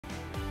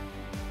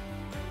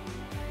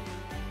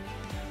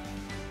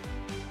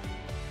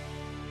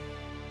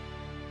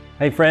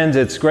Hey friends,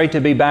 it's great to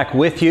be back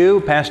with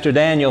you. Pastor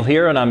Daniel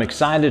here, and I'm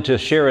excited to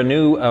share a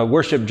new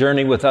worship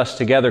journey with us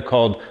together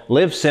called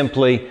Live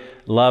Simply,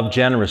 Love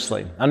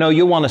Generously. I know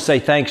you want to say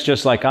thanks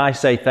just like I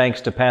say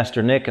thanks to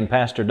Pastor Nick and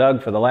Pastor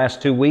Doug for the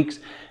last 2 weeks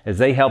as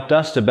they helped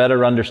us to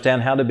better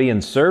understand how to be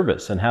in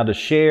service and how to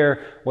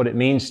share what it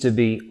means to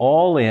be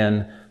all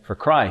in for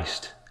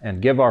Christ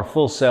and give our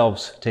full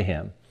selves to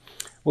Him.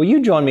 Will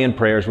you join me in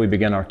prayer as we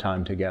begin our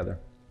time together?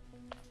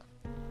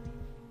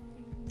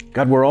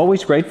 God, we're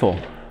always grateful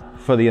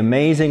for the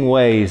amazing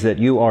ways that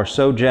you are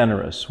so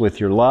generous with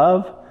your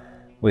love,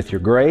 with your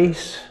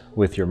grace,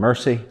 with your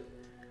mercy.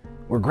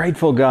 We're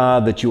grateful,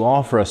 God, that you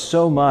offer us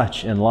so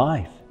much in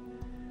life.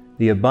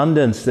 The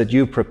abundance that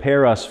you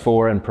prepare us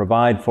for and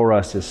provide for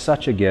us is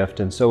such a gift.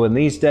 And so in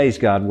these days,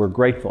 God, we're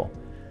grateful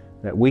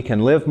that we can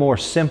live more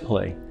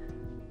simply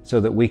so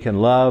that we can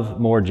love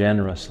more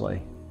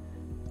generously.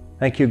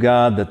 Thank you,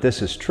 God, that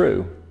this is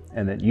true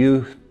and that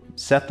you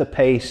set the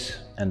pace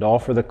and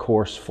offer the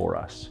course for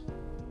us.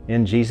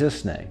 In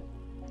Jesus' name,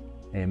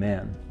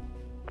 amen.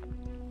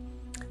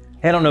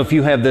 I don't know if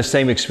you have this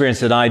same experience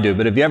that I do,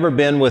 but have you ever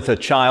been with a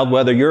child,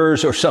 whether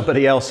yours or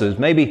somebody else's,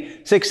 maybe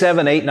 6,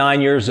 7, 8,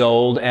 9 years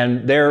old,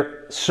 and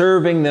they're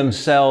serving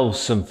themselves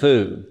some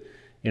food?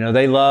 You know,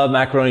 they love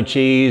macaroni and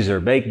cheese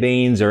or baked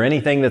beans or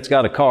anything that's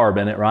got a carb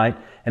in it, right?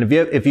 And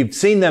if you've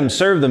seen them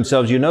serve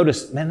themselves, you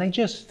notice, man, they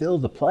just fill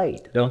the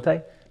plate, don't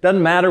they?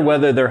 Doesn't matter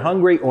whether they're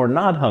hungry or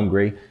not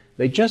hungry,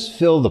 they just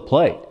fill the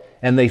plate.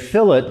 And they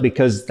fill it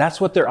because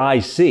that's what their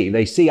eyes see.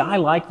 They see, I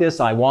like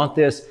this, I want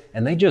this,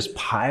 and they just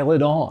pile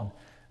it on.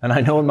 And I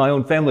know in my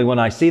own family, when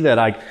I see that,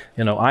 I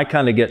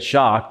kind of get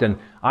shocked. And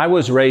I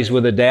was raised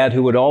with a dad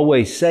who would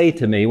always say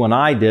to me when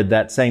I did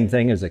that same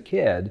thing as a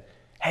kid,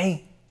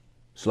 hey,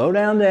 slow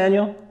down,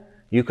 Daniel.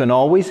 You can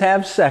always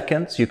have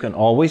seconds. You can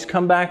always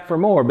come back for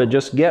more, but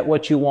just get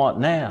what you want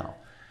now.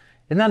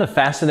 Isn't that a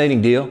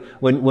fascinating deal?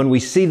 When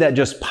we see that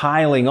just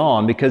piling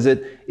on, because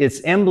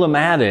it's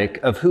emblematic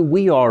of who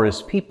we are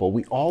as people.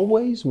 We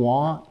always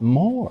want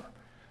more.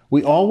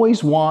 We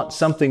always want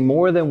something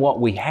more than what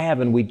we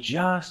have, and we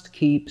just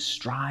keep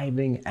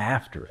striving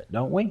after it,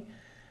 don't we?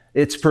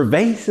 It's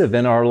pervasive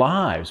in our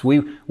lives.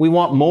 We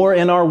want more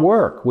in our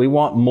work. We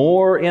want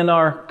more in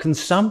our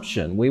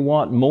consumption. We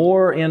want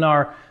more in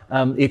our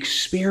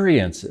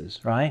experiences,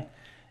 right?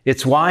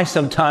 It's why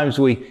sometimes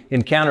we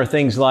encounter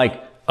things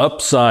like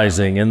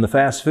upsizing in the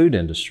fast food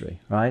industry,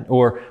 right?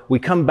 Or we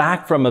come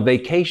back from a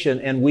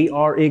vacation and we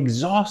are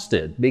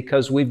exhausted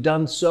because we've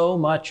done so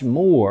much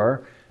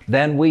more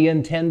than we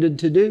intended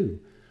to do.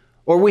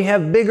 Or we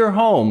have bigger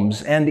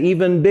homes and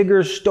even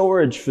bigger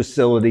storage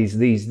facilities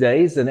these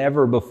days than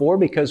ever before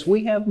because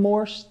we have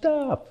more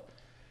stuff.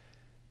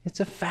 It's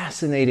a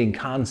fascinating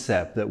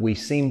concept that we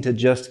seem to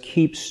just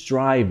keep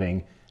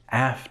striving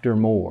after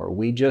more.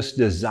 We just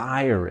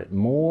desire it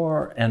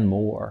more and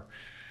more.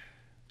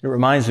 It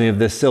reminds me of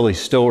this silly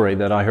story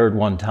that I heard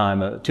one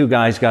time. 2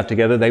 guys got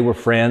together. They were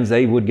friends.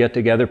 They would get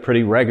together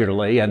pretty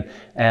regularly.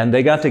 And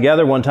they got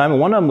together one time, and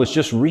one of them was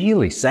just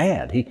really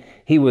sad.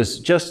 He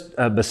was just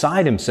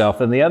beside himself.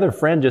 And the other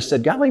friend just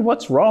said, golly,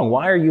 what's wrong?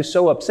 Why are you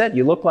so upset?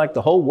 You look like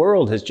the whole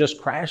world has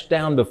just crashed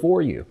down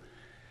before you.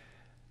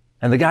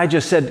 And the guy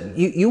just said,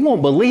 you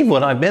won't believe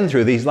what I've been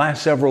through these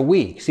last several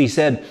weeks. He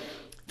said,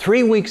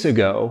 3 weeks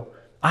ago,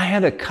 I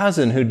had a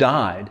cousin who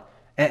died.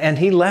 And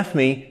he left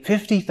me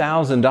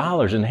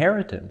 $50,000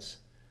 inheritance.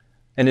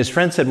 And his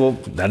friend said, well,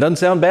 that doesn't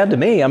sound bad to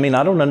me. I mean,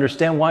 I don't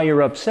understand why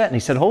you're upset. And he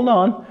said, hold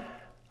on,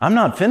 I'm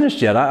not finished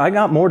yet. I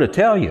got more to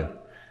tell you.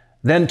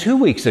 Then 2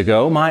 weeks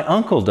ago, my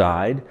uncle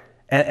died,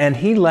 and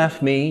he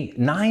left me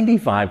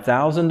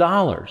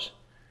 $95,000.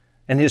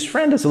 And his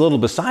friend is a little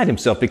beside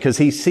himself because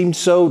he seemed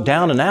so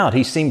down and out.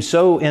 He seemed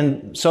so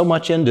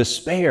much in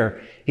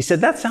despair. He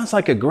said, that sounds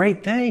like a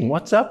great thing.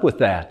 What's up with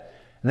that?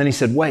 And then he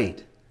said,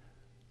 wait.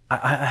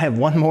 I have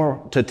one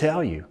more to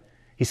tell you.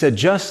 He said,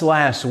 just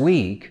last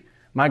week,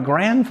 my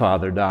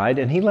grandfather died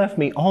and he left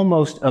me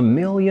almost $1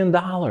 million.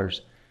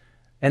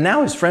 And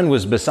now his friend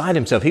was beside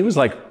himself. He was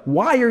like,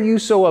 why are you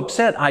so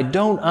upset? I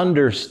don't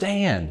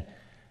understand.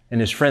 And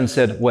his friend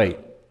said, wait,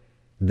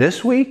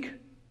 this week?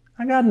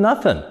 I got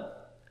nothing.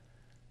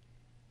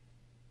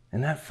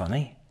 Isn't that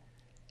funny?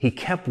 He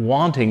kept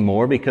wanting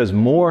more because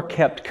more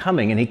kept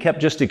coming, and he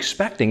kept just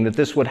expecting that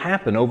this would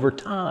happen over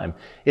time.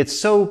 It's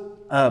so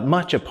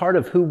much a part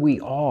of who we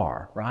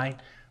are, right?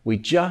 We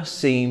just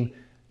seem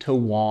to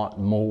want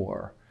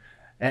more.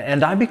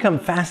 And I become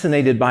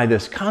fascinated by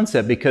this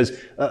concept because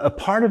a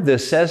part of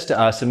this says to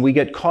us, and we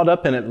get caught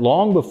up in it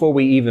long before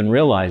we even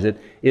realize it,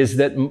 is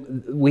that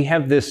we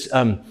have this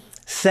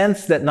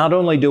sense that not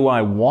only do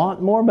I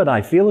want more, but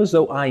I feel as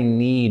though I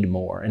need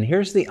more. And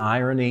here's the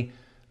irony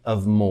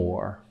of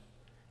more.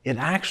 It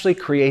actually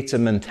creates a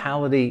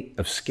mentality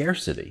of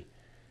scarcity.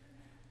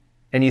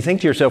 And you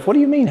think to yourself, what do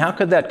you mean? How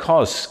could that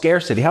cause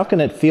scarcity? How can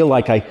it feel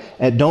like I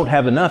don't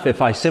have enough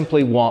if I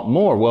simply want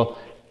more? Well,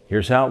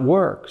 here's how it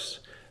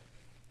works.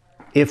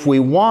 if we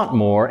want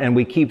more and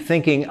we keep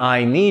thinking,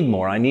 I need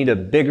more, I need a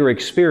bigger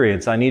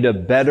experience, I need a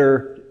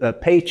better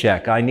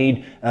paycheck, I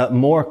need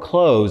more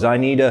clothes, I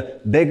need a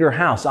bigger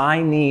house,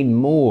 I need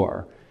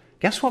more,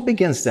 guess what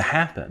begins to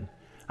happen?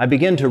 I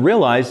begin to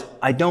realize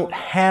I don't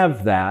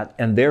have that,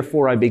 and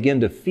therefore I begin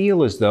to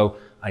feel as though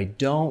I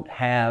don't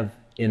have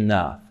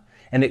enough.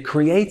 And it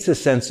creates a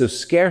sense of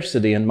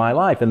scarcity in my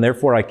life, and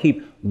therefore I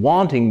keep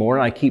wanting more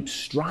and I keep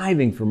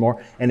striving for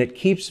more, and it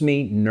keeps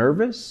me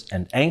nervous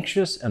and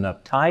anxious and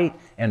uptight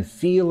and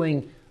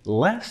feeling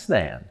less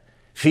than,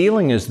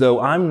 feeling as though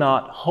I'm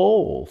not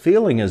whole,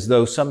 feeling as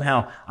though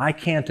somehow I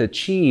can't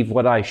achieve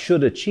what I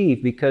should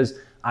achieve because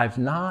I've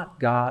not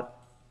got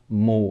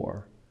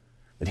more.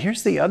 But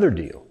here's the other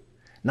deal.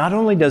 Not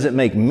only does it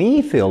make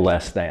me feel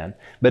less than,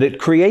 but it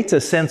creates a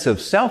sense of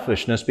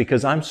selfishness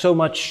because I'm so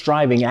much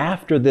striving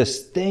after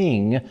this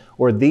thing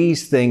or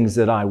these things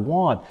that I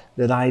want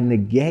that I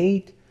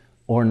negate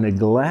or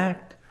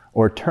neglect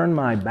or turn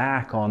my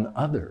back on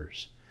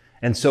others.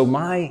 And so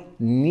my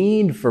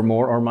need for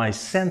more, or my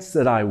sense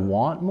that I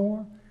want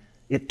more,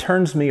 it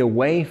turns me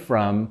away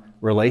from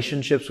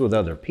relationships with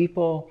other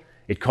people.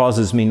 It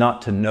causes me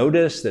not to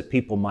notice that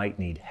people might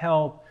need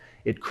help.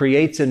 It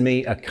creates in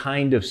me a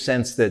kind of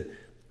sense that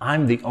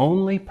I'm the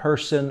only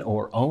person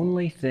or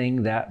only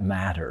thing that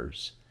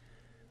matters.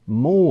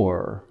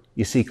 More,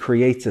 you see,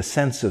 creates a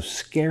sense of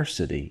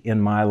scarcity in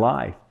my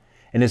life.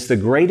 And it's the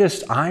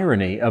greatest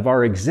irony of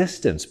our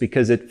existence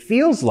because it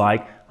feels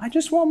like I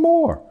just want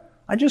more.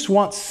 I just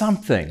want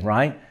something,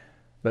 right?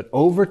 But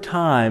over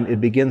time, it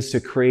begins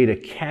to create a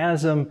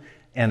chasm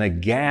and a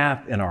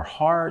gap in our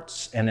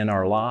hearts and in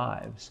our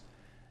lives.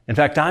 In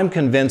fact, I'm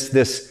convinced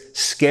this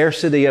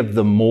scarcity of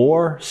the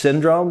more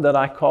syndrome that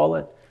I call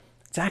it,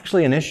 it's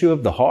actually an issue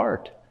of the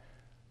heart.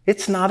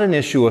 It's not an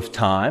issue of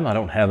time. I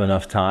don't have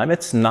enough time.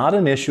 It's not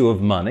an issue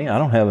of money. I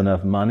don't have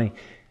enough money.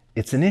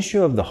 It's an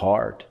issue of the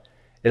heart.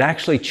 It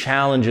actually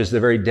challenges the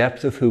very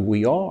depth of who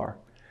we are.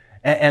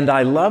 And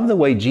I love the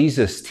way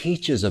Jesus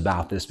teaches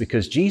about this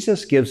because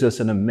Jesus gives us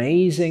an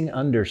amazing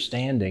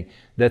understanding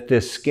that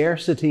this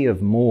scarcity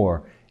of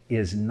more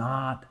is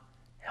not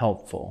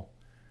helpful.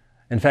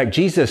 In fact,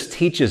 Jesus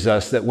teaches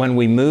us that when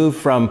we move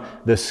from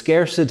the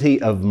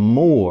scarcity of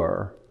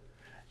more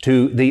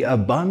to the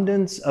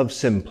abundance of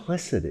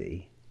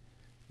simplicity,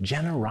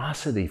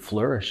 generosity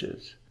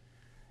flourishes.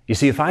 You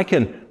see, if I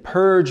can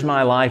purge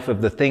my life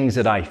of the things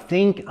that I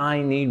think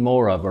I need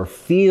more of or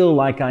feel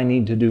like I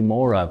need to do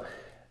more of,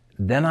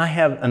 then I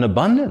have an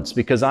abundance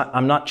because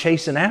I'm not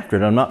chasing after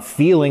it. I'm not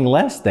feeling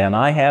less than.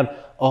 I have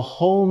a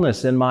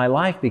wholeness in my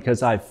life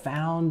because I've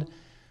found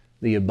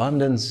the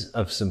abundance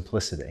of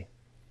simplicity.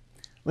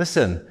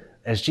 Listen,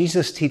 as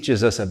Jesus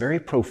teaches us a very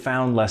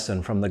profound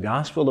lesson from the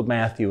Gospel of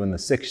Matthew in the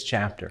 6th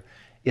chapter,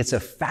 it's a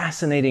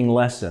fascinating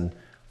lesson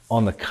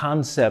on the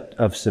concept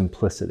of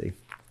simplicity.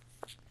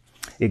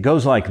 It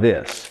goes like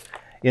this.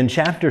 In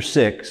chapter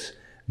 6,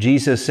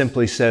 Jesus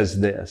simply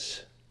says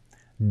this,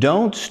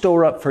 "Don't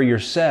store up for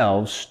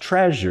yourselves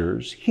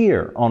treasures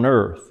here on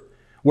earth,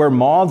 where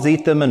moths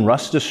eat them and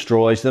rust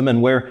destroys them,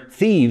 and where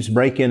thieves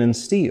break in and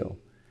steal.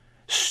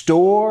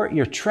 Store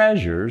your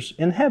treasures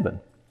in heaven,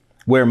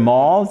 where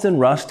moths and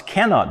rust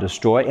cannot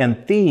destroy,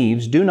 and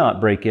thieves do not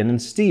break in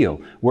and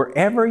steal.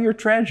 Wherever your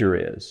treasure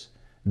is,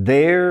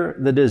 there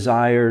the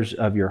desires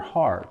of your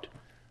heart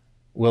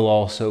will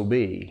also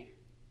be."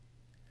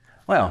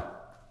 Well,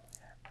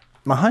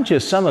 my hunch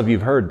is some of you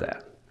have heard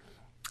that.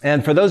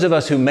 And for those of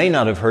us who may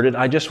not have heard it,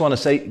 I just want to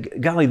say,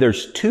 golly,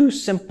 there's two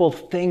simple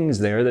things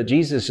there that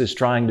Jesus is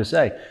trying to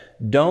say.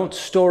 Don't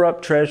store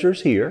up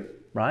treasures here,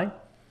 right?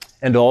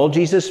 And all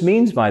Jesus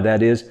means by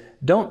that is,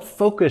 don't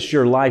focus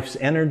your life's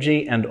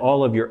energy and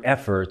all of your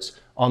efforts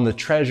on the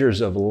treasures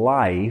of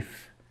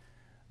life,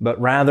 but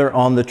rather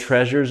on the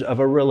treasures of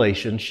a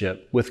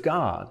relationship with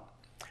God.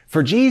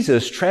 For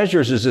Jesus,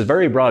 treasures is a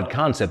very broad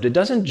concept. It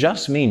doesn't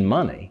just mean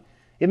money.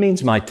 It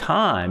means my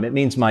time. It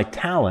means my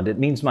talent. It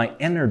means my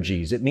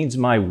energies. It means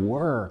my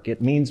work.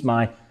 It means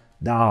my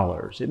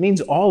dollars. It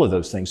means all of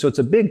those things. So it's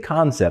a big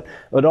concept.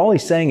 But all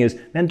he's saying is,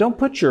 man, don't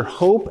put your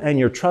hope and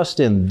your trust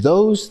in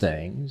those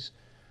things,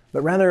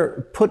 but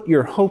rather put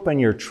your hope and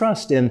your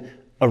trust in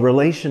a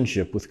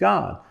relationship with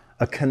God,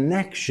 a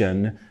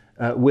connection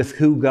with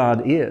who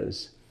God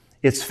is.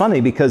 It's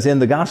funny because in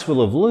the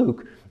Gospel of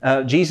Luke,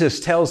 Jesus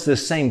tells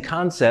this same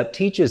concept,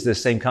 teaches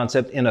this same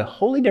concept in a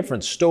wholly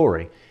different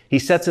story. He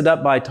sets it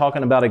up by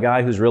talking about a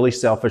guy who's really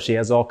selfish. He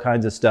has all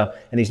kinds of stuff,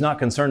 and he's not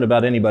concerned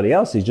about anybody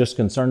else. He's just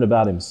concerned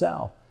about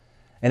himself.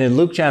 And in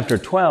Luke chapter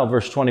 12,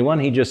 verse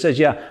 21, he just says,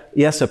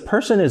 yes, a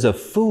person is a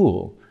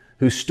fool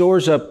who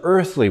stores up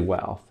earthly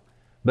wealth,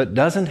 but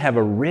doesn't have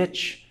a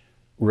rich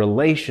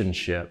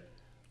relationship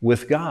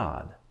with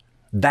God.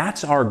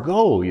 That's our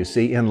goal, you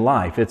see, in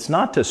life. It's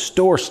not to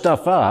store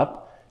stuff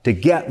up, to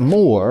get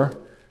more,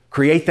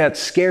 create that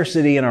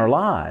scarcity in our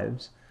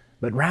lives,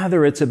 but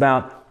rather it's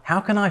about how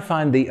can I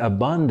find the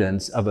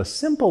abundance of a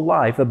simple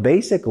life, a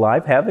basic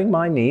life, having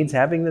my needs,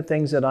 having the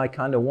things that I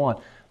kind of want,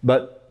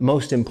 but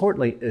most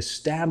importantly,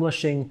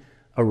 establishing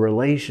a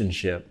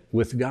relationship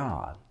with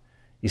God.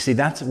 You see,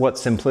 that's what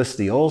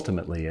simplicity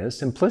ultimately is.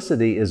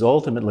 Simplicity is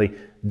ultimately,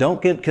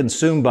 don't get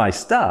consumed by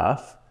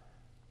stuff,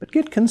 but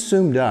get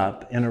consumed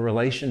up in a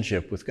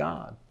relationship with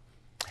God.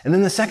 And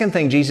then the second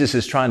thing Jesus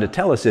is trying to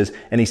tell us is,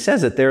 and he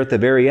says it there at the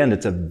very end,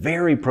 it's a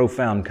very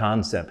profound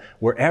concept.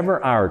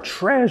 Wherever our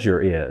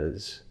treasure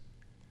is,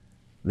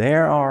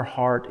 there our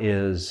heart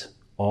is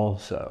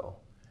also.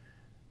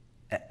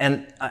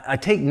 And I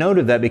take note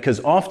of that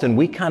because often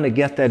we kind of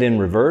get that in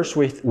reverse.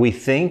 We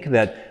think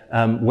that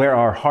where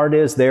our heart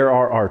is, there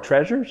are our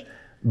treasures,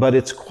 but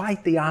it's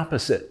quite the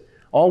opposite.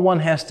 All one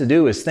has to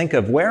do is think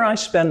of where I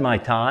spend my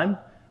time,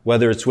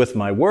 whether it's with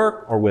my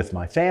work or with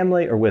my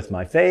family or with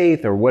my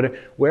faith or whatever,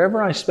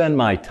 wherever I spend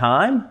my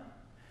time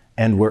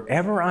and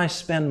wherever I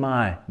spend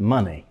my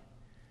money,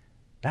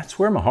 that's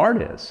where my heart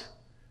is.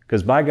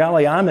 Because by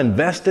golly, I'm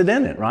invested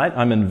in it, right?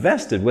 I'm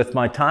invested with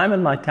my time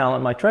and my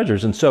talent, my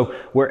treasures. And so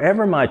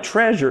wherever my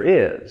treasure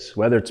is,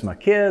 whether it's my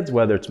kids,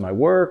 whether it's my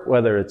work,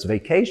 whether it's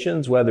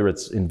vacations, whether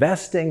it's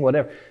investing,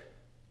 whatever,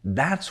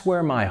 that's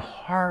where my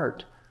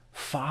heart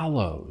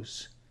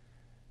follows.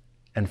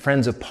 And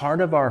friends, a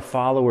part of our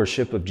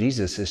followership of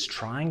Jesus is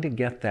trying to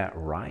get that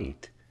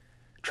right.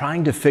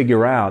 Trying to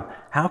figure out,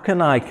 how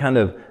can I kind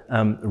of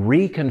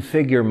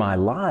reconfigure my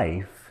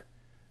life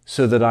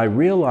so that I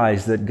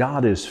realize that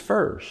God is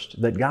first,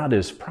 that God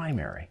is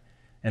primary.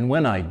 And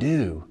when I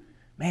do,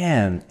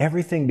 man,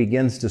 everything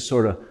begins to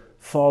sort of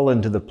fall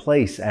into the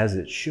place as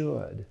it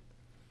should.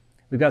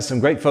 We've got some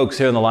great folks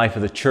here in the life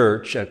of the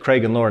church,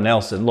 Craig and Laura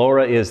Nelson.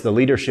 Laura is the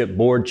leadership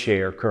board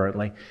chair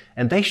currently,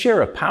 and they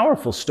share a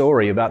powerful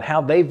story about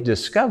how they've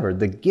discovered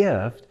the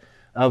gift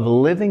of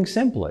living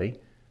simply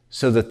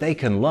so that they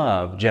can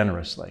love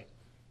generously.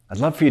 I'd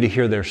love for you to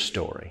hear their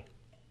story.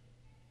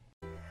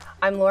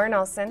 I'm Laura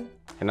Nelson.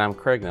 And I'm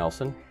Craig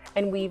Nelson.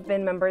 And we've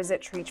been members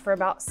at Treach for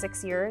about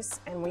 6 years,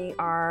 and we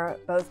are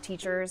both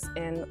teachers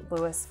in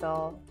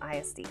Louisville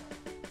ISD.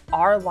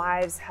 Our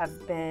lives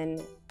have been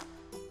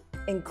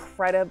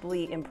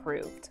incredibly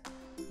improved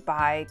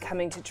by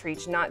coming to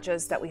Treach, not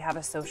just that we have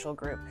a social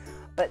group,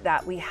 but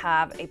that we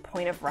have a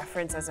point of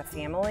reference as a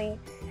family,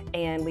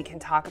 and we can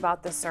talk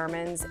about the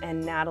sermons,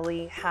 and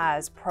Natalie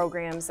has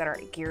programs that are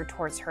geared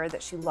towards her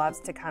that she loves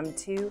to come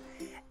to.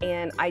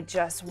 And I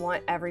just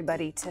want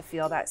everybody to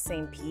feel that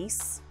same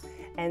peace.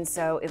 And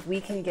so if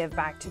we can give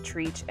back to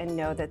Treach and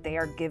know that they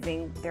are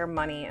giving their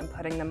money and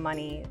putting the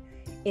money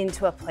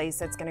into a place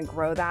that's going to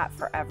grow that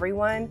for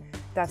everyone,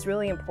 that's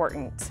really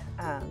important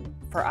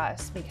for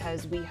us,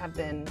 because we've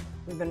been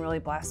really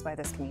blessed by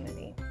this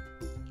community.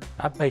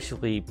 I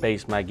basically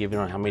base my giving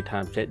on how many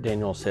times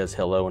Daniel says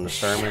hello in the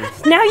sermon.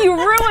 Now you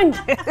ruined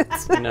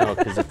it. No,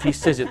 because if he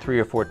says it 3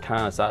 or 4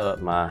 times, I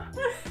up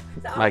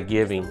my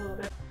giving.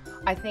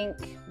 I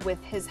think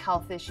with his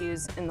health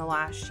issues in the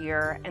last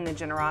year and the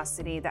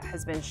generosity that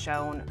has been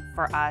shown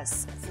for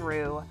us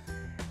through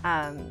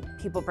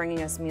people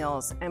bringing us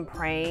meals and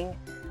praying,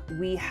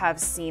 we have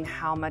seen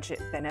how much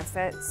it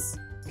benefits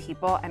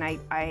people, and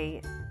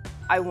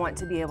I want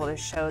to be able to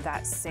show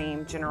that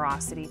same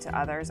generosity to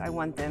others. I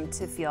want them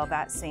to feel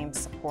that same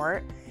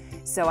support.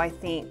 So I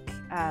think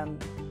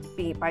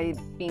by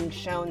being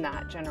shown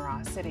that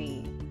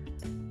generosity,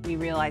 we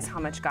realize how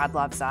much God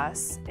loves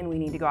us, and we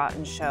need to go out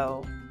and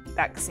show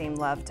that same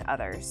love to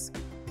others.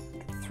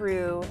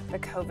 Through the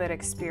COVID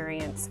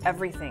experience,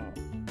 everything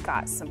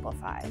got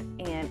simplified,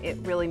 and it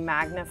really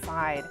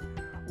magnified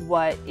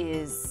what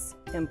is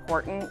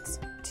important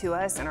to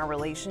us in our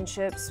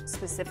relationships,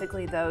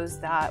 specifically those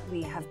that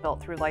we have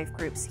built through life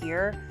groups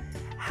here,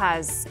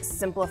 has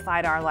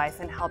simplified our life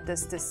and helped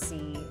us to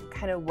see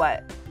kind of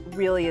what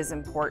really is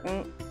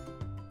important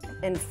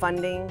in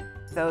funding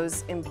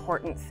those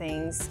important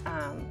things.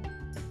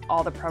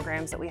 All the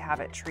programs that we have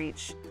at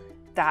Treach,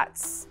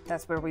 that's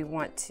where we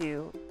want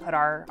to put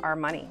our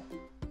money.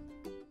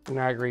 And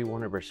I agree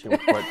 100%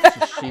 with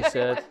what she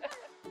said.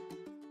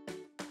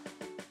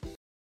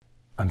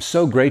 I'm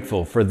so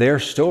grateful for their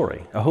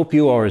story. I hope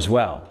you are as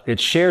well. It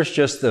shares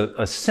just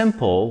a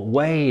simple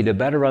way to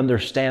better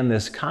understand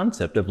this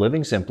concept of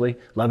living simply,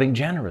 loving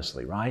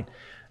generously, right?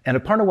 And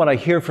a part of what I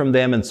hear from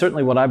them, and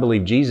certainly what I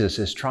believe Jesus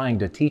is trying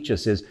to teach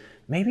us, is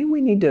maybe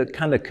we need to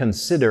kind of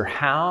consider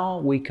how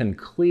we can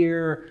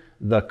clear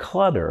the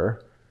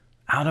clutter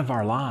out of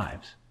our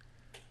lives.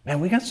 Man,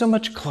 we got so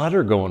much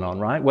clutter going on,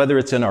 right? Whether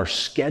it's in our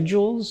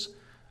schedules,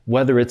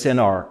 whether it's in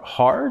our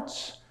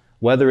hearts,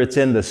 whether it's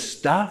in the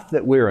stuff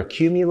that we're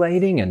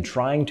accumulating and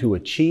trying to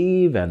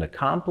achieve and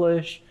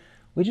accomplish,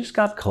 we just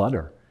got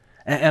clutter.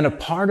 And a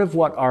part of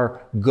what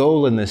our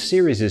goal in this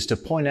series is to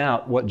point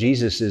out what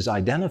Jesus is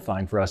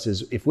identifying for us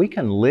is if we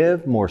can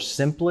live more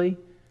simply,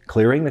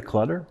 clearing the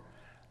clutter,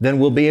 then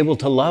we'll be able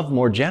to love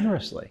more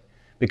generously.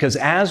 Because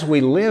as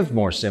we live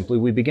more simply,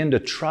 we begin to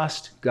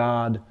trust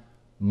God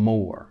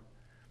more.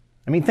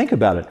 I mean, think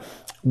about it.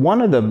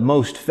 One of the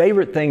most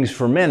favorite things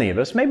for many of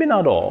us, maybe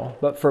not all,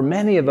 but for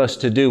many of us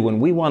to do when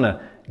we want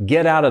to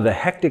get out of the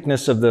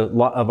hecticness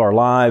of our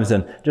lives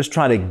and just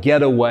try to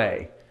get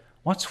away,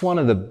 what's one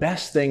of the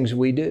best things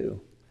we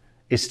do?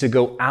 is to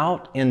go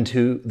out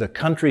into the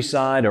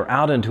countryside or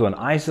out into an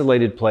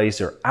isolated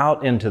place or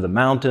out into the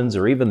mountains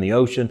or even the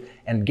ocean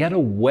and get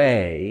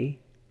away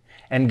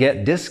and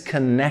get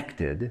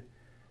disconnected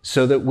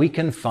so that we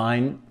can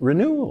find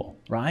renewal,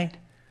 right?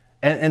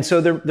 And so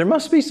there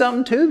must be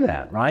something to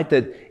that, right?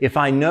 That if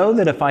I know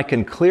that if I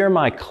can clear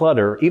my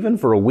clutter, even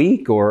for a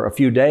week or a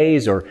few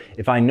days, or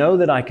if I know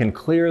that I can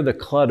clear the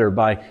clutter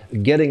by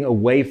getting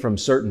away from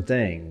certain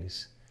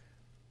things,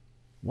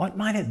 what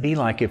might it be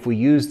like if we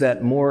use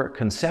that more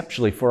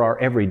conceptually for our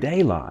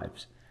everyday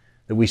lives?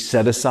 That we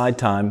set aside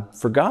time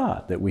for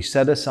God, that we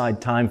set aside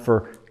time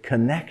for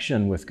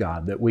connection with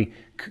God, that we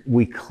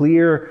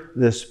clear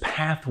this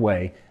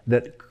pathway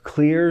that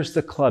clears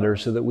the clutter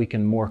so that we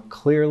can more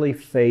clearly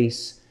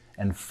face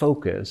and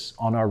focus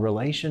on our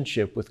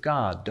relationship with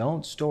God.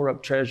 Don't store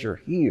up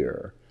treasure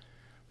here,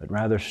 but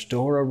rather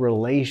store a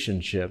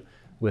relationship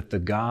with the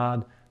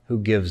God who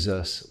gives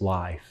us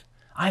life.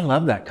 I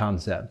love that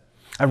concept.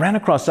 I ran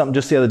across something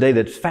just the other day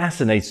that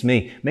fascinates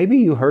me. Maybe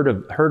you heard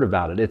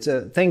about it. It's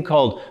a thing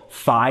called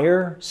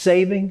fire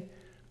saving.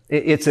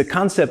 It's a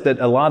concept that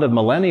a lot of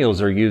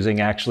millennials are using,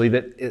 actually,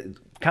 that it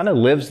kind of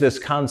lives this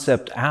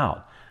concept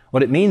out.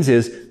 What it means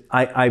is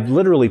I've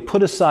literally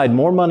put aside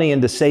more money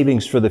into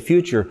savings for the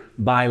future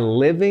by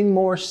living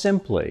more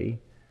simply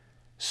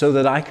so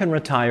that I can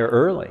retire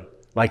early,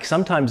 like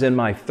sometimes in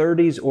my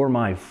 30s or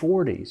my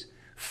 40s.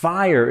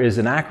 FIRE is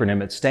an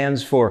acronym. It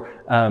stands for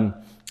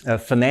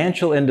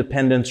Financial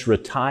Independence,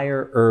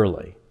 Retire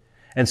Early.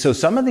 And so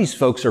some of these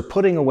folks are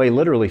putting away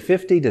literally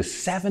 50 to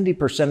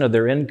 70% of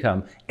their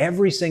income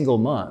every single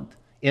month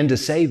into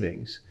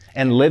savings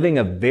and living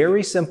a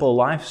very simple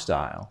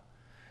lifestyle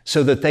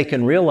so that they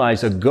can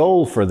realize a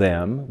goal for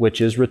them,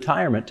 which is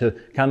retirement, to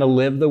kind of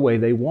live the way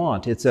they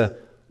want. It's a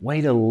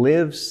way to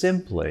live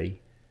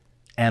simply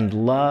and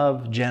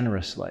love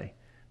generously.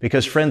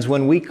 Because friends,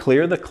 when we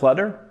clear the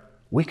clutter,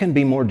 we can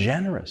be more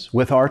generous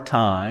with our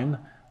time,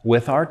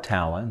 with our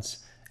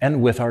talents,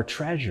 and with our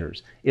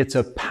treasures. It's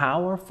a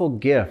powerful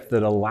gift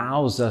that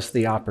allows us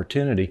the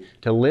opportunity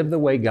to live the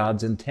way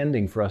God's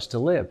intending for us to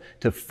live,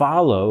 to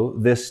follow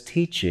this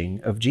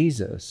teaching of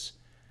Jesus,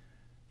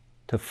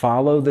 to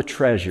follow the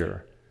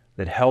treasure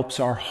that helps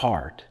our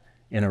heart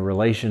in a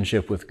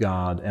relationship with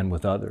God and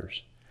with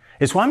others.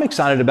 It's why I'm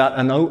excited about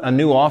a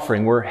new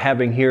offering we're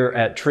having here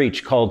at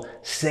Trietsch called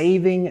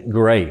Saving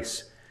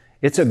Grace.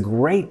 It's a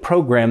great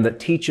program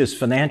that teaches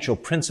financial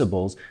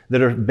principles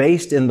that are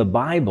based in the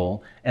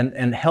Bible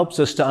and helps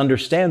us to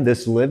understand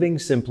this living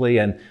simply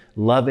and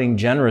loving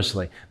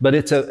generously. But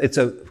it's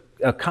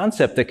a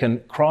concept that can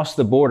cross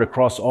the board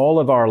across all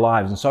of our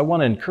lives. And so I want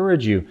to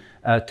encourage you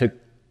to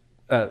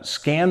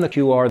scan the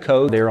QR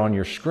code there on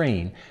your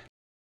screen.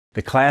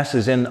 The class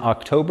is in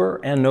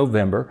October and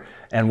November,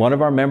 and one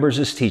of our members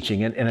is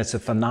teaching it, and it's a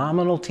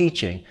phenomenal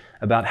teaching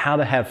about how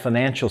to have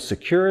financial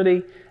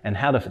security and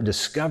how to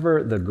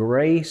discover the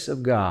grace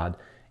of God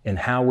in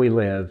how we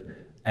live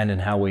and in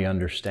how we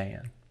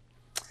understand.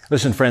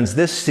 Listen, friends,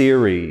 this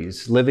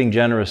series, Living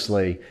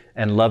Generously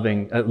and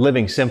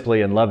Living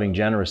Simply and Loving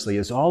Generously,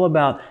 is all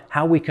about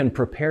how we can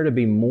prepare to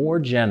be more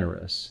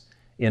generous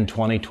in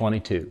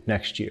 2022,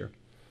 next year.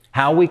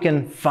 How we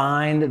can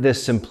find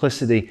this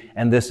simplicity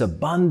and this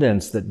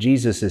abundance that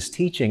Jesus is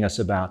teaching us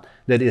about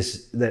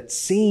that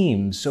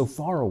seems so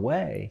far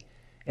away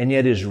and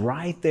yet is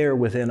right there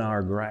within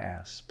our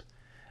grasp.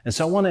 And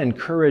so I want to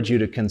encourage you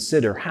to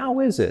consider, how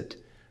is it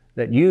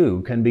that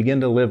you can begin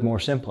to live more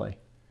simply?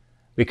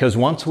 Because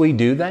once we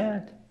do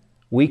that,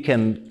 we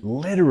can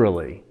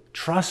literally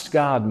trust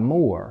God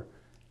more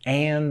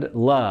and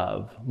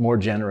love more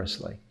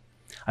generously.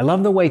 I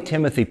love the way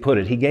Timothy put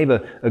it. He gave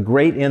a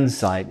great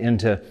insight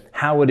into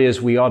how it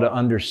is we ought to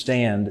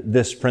understand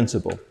this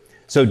principle.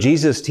 So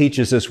Jesus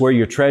teaches us where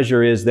your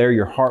treasure is, there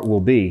your heart will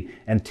be.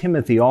 And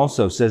Timothy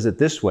also says it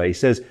this way. He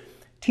says,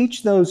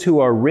 teach those who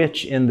are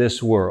rich in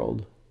this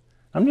world.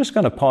 I'm just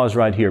going to pause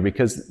right here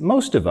because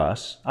most of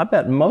us, I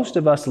bet most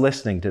of us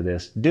listening to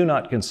this, do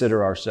not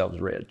consider ourselves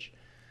rich.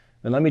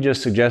 And let me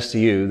just suggest to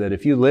you that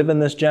if you live in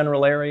this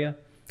general area,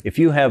 if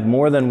you have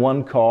more than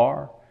one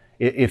car,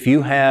 if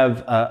you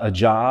have a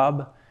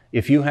job,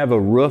 if you have a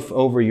roof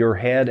over your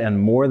head and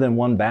more than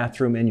one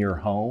bathroom in your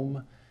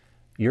home,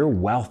 you're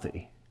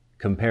wealthy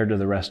compared to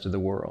the rest of the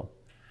world.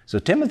 So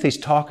Timothy's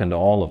talking to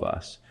all of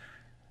us.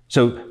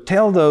 So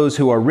tell those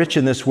who are rich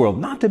in this world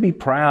not to be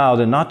proud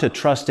and not to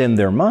trust in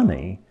their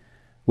money,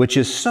 which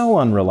is so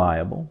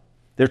unreliable.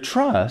 Their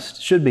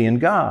trust should be in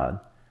God,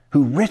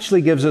 who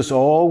richly gives us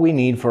all we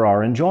need for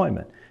our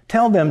enjoyment.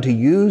 Tell them to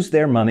use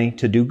their money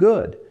to do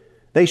good.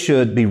 They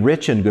should be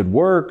rich in good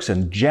works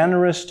and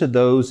generous to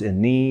those in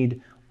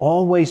need,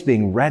 always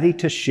being ready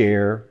to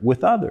share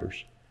with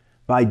others.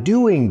 By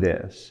doing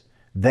this,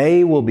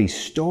 they will be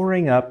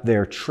storing up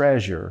their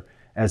treasure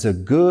as a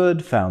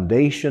good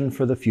foundation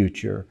for the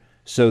future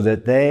so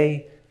that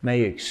they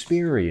may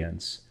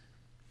experience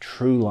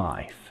true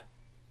life.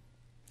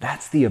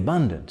 That's the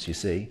abundance, you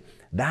see.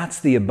 That's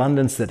the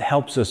abundance that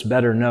helps us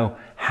better know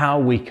how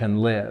we can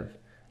live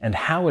and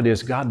how it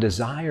is God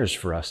desires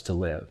for us to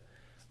live.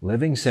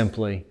 Living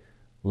simply,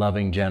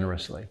 loving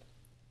generously.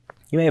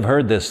 You may have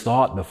heard this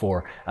thought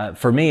before.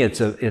 For me,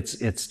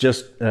 it's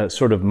just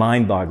sort of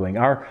mind-boggling.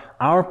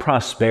 Our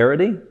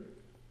prosperity,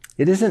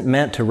 it isn't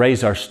meant to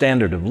raise our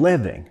standard of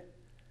living,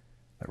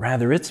 but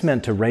rather it's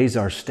meant to raise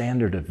our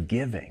standard of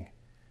giving.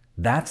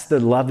 That's the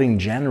loving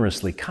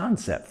generously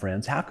concept,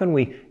 friends. How can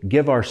we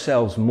give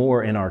ourselves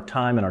more in our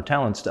time and our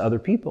talents to other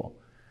people?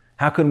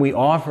 How can we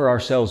offer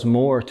ourselves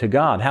more to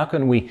God? How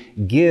can we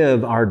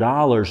give our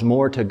dollars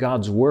more to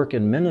God's work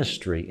and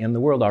ministry in the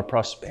world? Our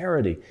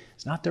prosperity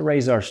is not to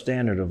raise our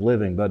standard of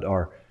living, but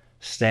our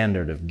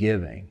standard of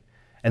giving.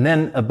 And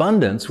then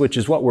abundance, which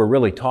is what we're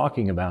really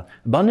talking about.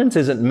 Abundance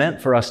isn't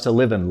meant for us to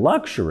live in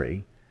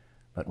luxury,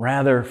 but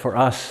rather for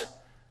us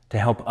to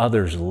help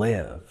others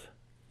live.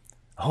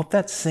 I hope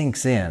that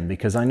sinks in,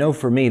 because I know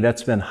for me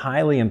that's been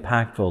highly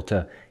impactful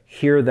to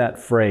hear that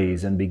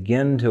phrase and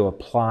begin to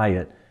apply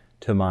it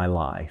to my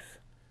life.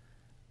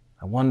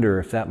 I wonder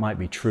if that might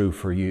be true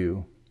for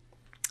you.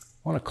 I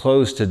want to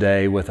close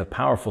today with a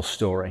powerful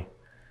story.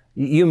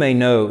 You may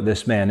know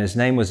this man. His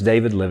name was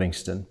David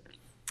Livingstone.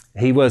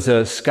 He was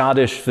a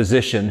Scottish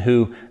physician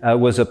who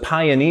was a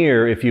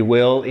pioneer, if you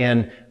will,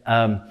 in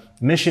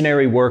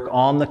missionary work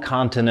on the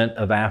continent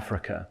of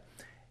Africa.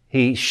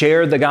 He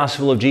shared the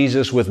gospel of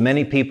Jesus with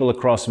many people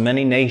across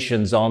many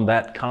nations on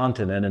that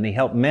continent, and he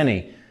helped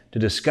many to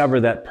discover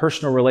that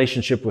personal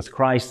relationship with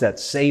Christ, that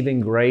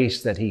saving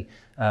grace that He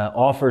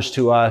offers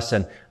to us.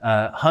 And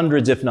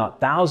hundreds, if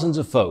not thousands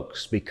of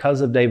folks,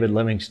 because of David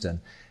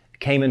Livingstone,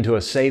 came into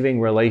a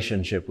saving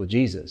relationship with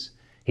Jesus.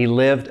 He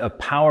lived a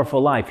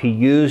powerful life. He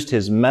used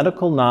his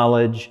medical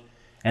knowledge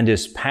and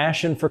his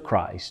passion for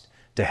Christ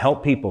to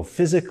help people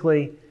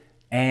physically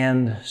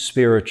and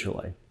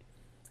spiritually.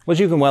 Well, as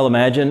you can well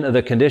imagine,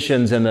 the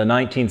conditions in the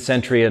 19th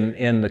century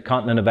in the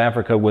continent of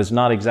Africa was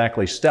not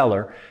exactly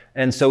stellar.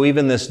 And so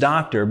even this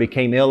doctor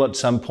became ill at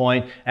some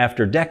point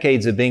after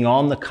decades of being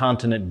on the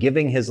continent,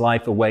 giving his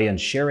life away and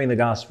sharing the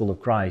gospel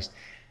of Christ.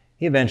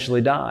 He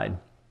eventually died.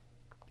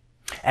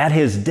 At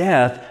his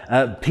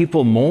death,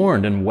 people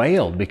mourned and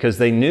wailed because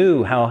they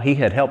knew how he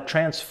had helped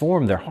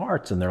transform their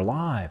hearts and their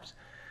lives.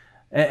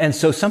 And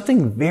so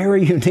something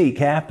very unique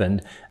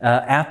happened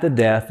at the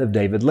death of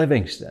David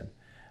Livingstone.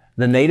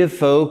 The native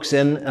folks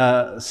in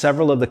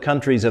several of the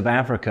countries of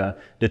Africa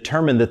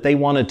determined that they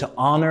wanted to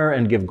honor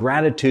and give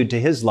gratitude to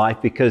his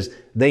life because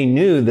they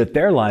knew that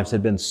their lives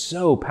had been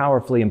so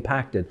powerfully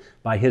impacted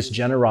by his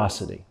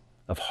generosity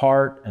of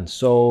heart and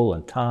soul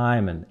and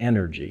time and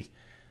energy.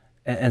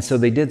 And so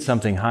they did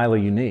something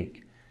highly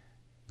unique.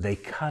 They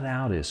cut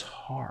out his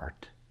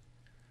heart.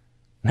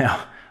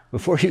 Now,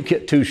 before you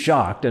get too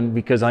shocked, and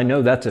because I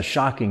know that's a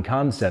shocking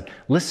concept,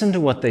 listen to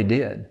what they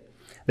did.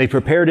 They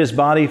prepared his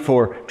body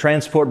for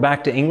transport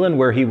back to England,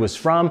 where he was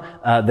from.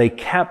 They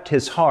kept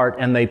his heart,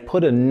 and they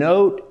put a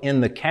note in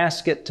the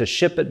casket to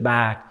ship it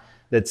back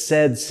that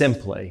said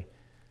simply,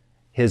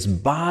 "His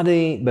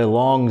body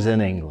belongs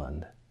in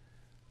England,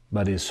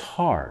 but his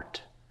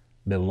heart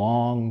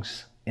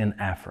belongs in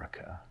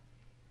Africa."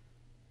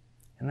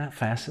 Isn't that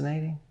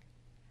fascinating?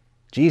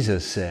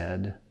 Jesus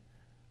said,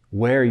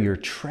 "Where your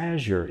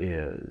treasure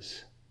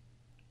is,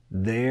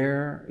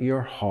 there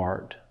your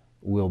heart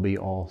will be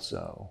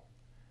also."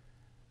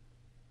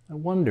 I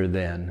wonder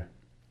then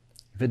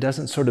if it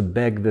doesn't sort of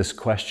beg this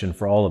question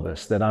for all of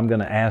us that I'm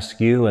going to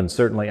ask you, and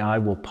certainly I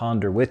will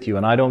ponder with you.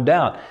 And I don't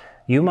doubt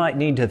you might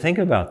need to think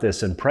about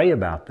this and pray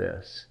about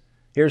this.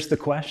 Here's the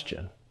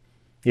question.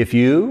 If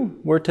you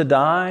were to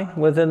die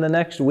within the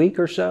next week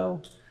or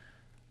so,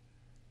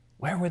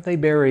 where would they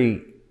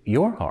bury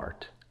your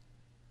heart?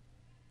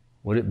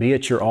 Would it be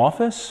at your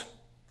office?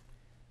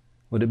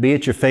 Would it be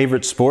at your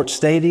favorite sports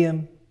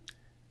stadium?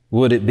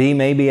 Would it be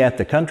maybe at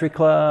the country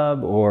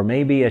club, or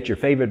maybe at your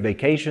favorite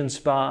vacation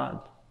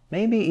spot?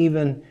 Maybe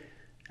even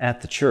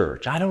at the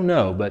church? I don't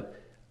know,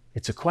 but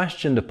it's a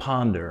question to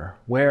ponder.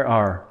 Where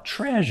our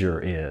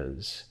treasure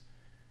is,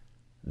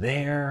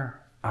 there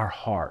our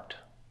heart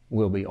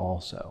will be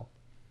also.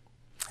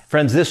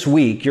 Friends, this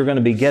week you're going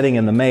to be getting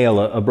in the mail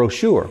a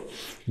brochure.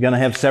 You're going to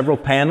have several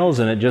panels,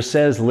 and it just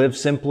says, "Live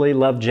simply,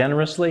 love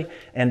generously."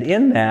 And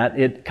in that,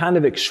 it kind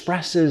of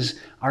expresses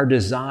our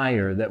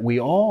desire that we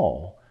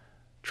all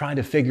try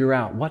to figure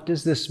out, what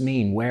does this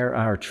mean, where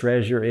our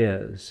treasure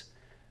is?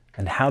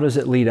 And how does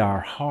it lead our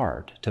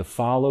heart to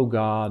follow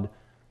God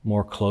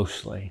more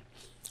closely?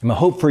 And my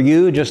hope for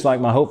you, just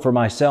like my hope for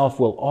myself,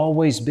 will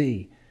always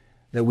be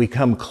that we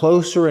come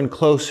closer and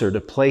closer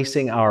to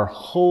placing our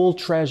whole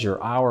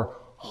treasure, our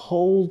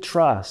whole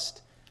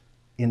trust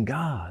in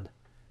God.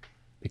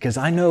 Because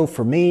I know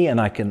for me,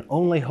 and I can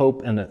only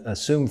hope and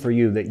assume for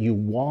you, that you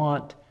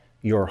want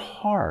your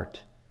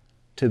heart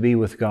to be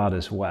with God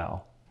as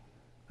well.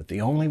 But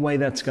the only way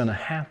that's going to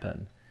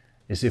happen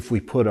is if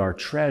we put our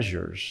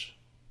treasures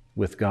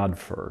with God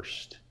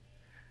first.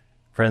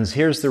 Friends,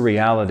 here's the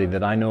reality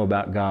that I know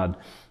about God.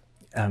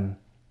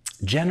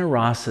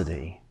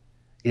 Generosity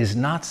is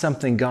not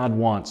something God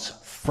wants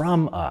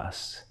from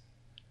us,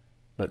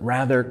 but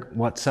rather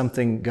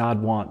something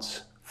God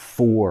wants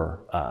for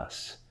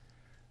us.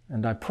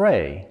 And I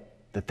pray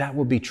that that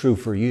will be true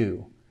for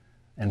you.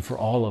 and for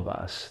all of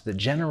us, that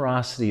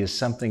generosity is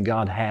something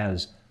God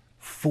has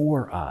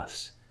for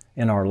us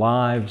in our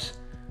lives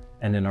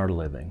and in our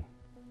living.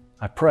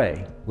 I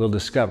pray we'll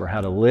discover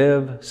how to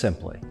live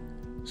simply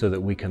so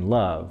that we can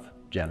love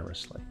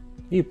generously.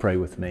 You pray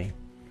with me.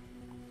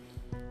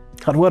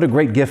 God, what a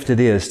great gift it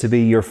is to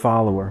be your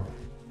follower.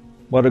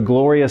 What a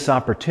glorious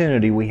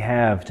opportunity we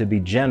have to be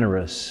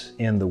generous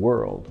in the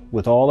world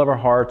with all of our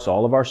hearts,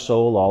 all of our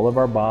soul, all of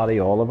our body,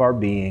 all of our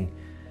being.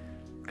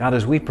 God,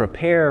 as we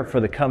prepare for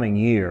the coming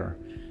year,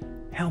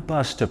 help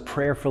us to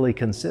prayerfully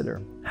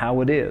consider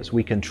how it is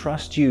we can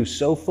trust you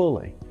so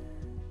fully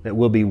that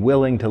we'll be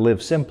willing to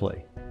live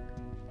simply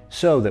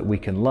so that we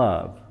can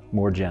love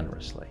more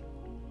generously.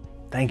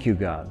 Thank you,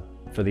 God,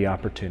 for the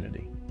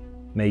opportunity.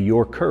 May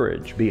your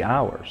courage be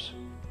ours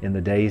in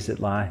the days that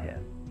lie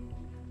ahead.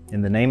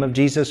 In the name of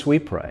Jesus we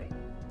pray.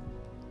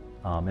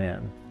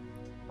 Amen.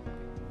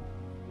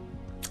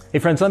 Hey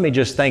friends, let me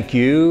just thank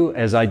you,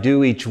 as I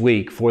do each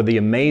week, for the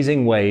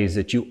amazing ways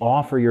that you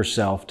offer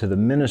yourself to the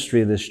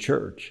ministry of this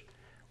church.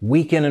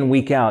 Week in and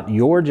week out,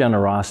 your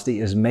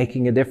generosity is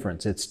making a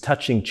difference. It's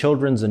touching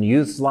children's and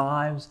youth's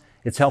lives.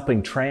 It's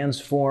helping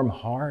transform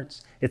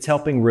hearts. It's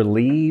helping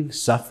relieve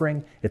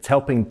suffering. It's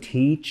helping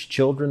teach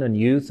children and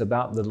youth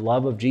about the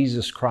love of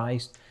Jesus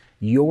Christ.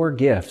 Your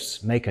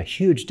gifts make a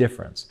huge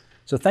difference.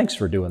 So thanks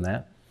for doing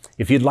that.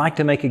 If you'd like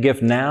to make a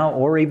gift now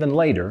or even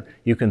later,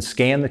 you can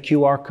scan the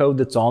QR code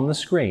that's on the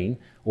screen,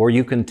 or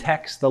you can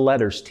text the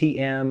letters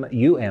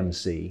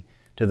TMUMC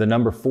to the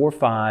number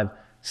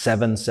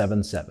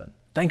 45777.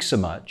 Thanks so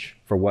much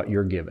for what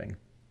you're giving.